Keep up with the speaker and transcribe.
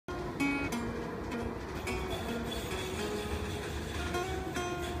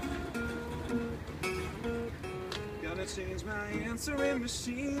change my answering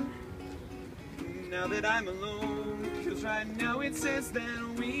machine now that I'm alone, 'cause right now it says that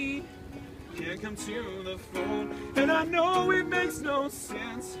we can't come to the phone. And I know it makes no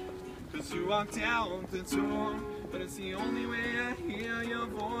sense, 'cause you walked out the door, but it's the only way I hear your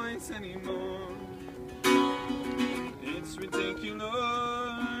voice anymore. It's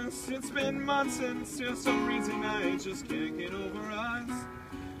ridiculous, it's been months and for some reason I just can't get over us.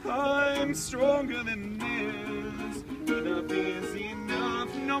 I'm stronger than this, enough is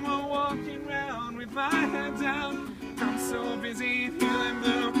enough. No more walking around with my head down. I'm so busy feeling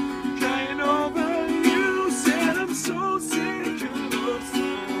blue, crying over you. Said I'm so sick of love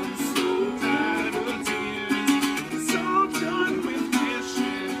songs, so tired of tears, so done with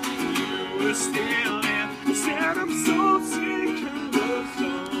wishing you were still there. Said I'm so sick of love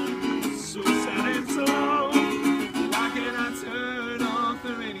songs, so sad and slow. Why can't I turn off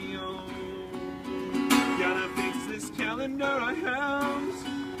the radio? Gotta fix this calendar I have.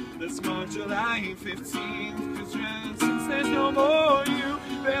 Let's mark July 15th, 'cause since there's no more you,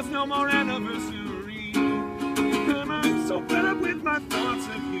 there's no more anniversary. And I'm so fed up with my thoughts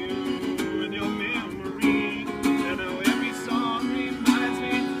of you and your memory. And how every song reminds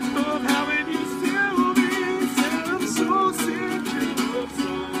me of how it used to be. Said I'm so sick of love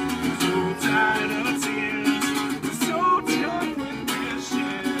songs, so tired of tears, so done with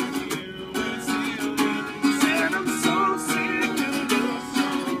wishing you were still here. Said I'm so sick of love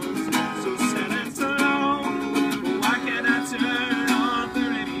songs, so sad and slow. Why can't I turn off the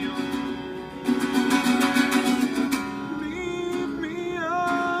radio? Leave me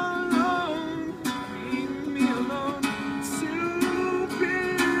alone, leave me alone.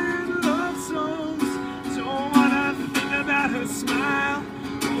 Stupid love songs, don't wanna think about her smile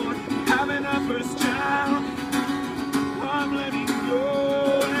or having her first child. I'm letting go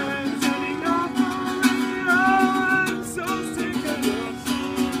and turning off the radio. I'm so sick of love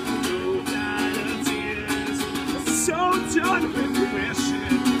songs, so tired of tears, so done with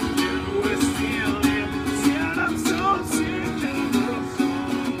wishing you were still here. Said I'm so sick of love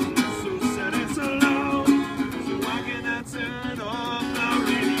songs, so sad and so low. So why can't I turn off the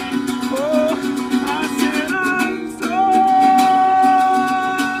radio? Oh, I said I'm so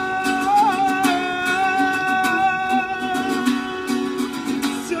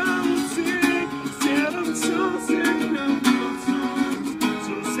sick. Said I'm so sick of love songs,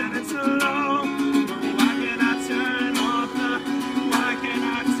 so sad and so low. Why can't I turn off the? Why can't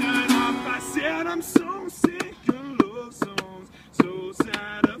I turn off? I said I'm so sick of love songs, so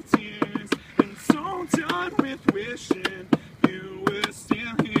sad of tears, and so done with wishing you were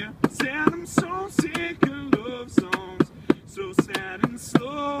still here. Said I'm so sick of love songs, so sad and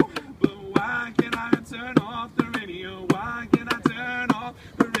slow. But why can't I turn off the radio? Why can't I turn off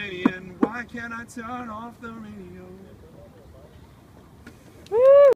the radio? And why can't I turn off the radio?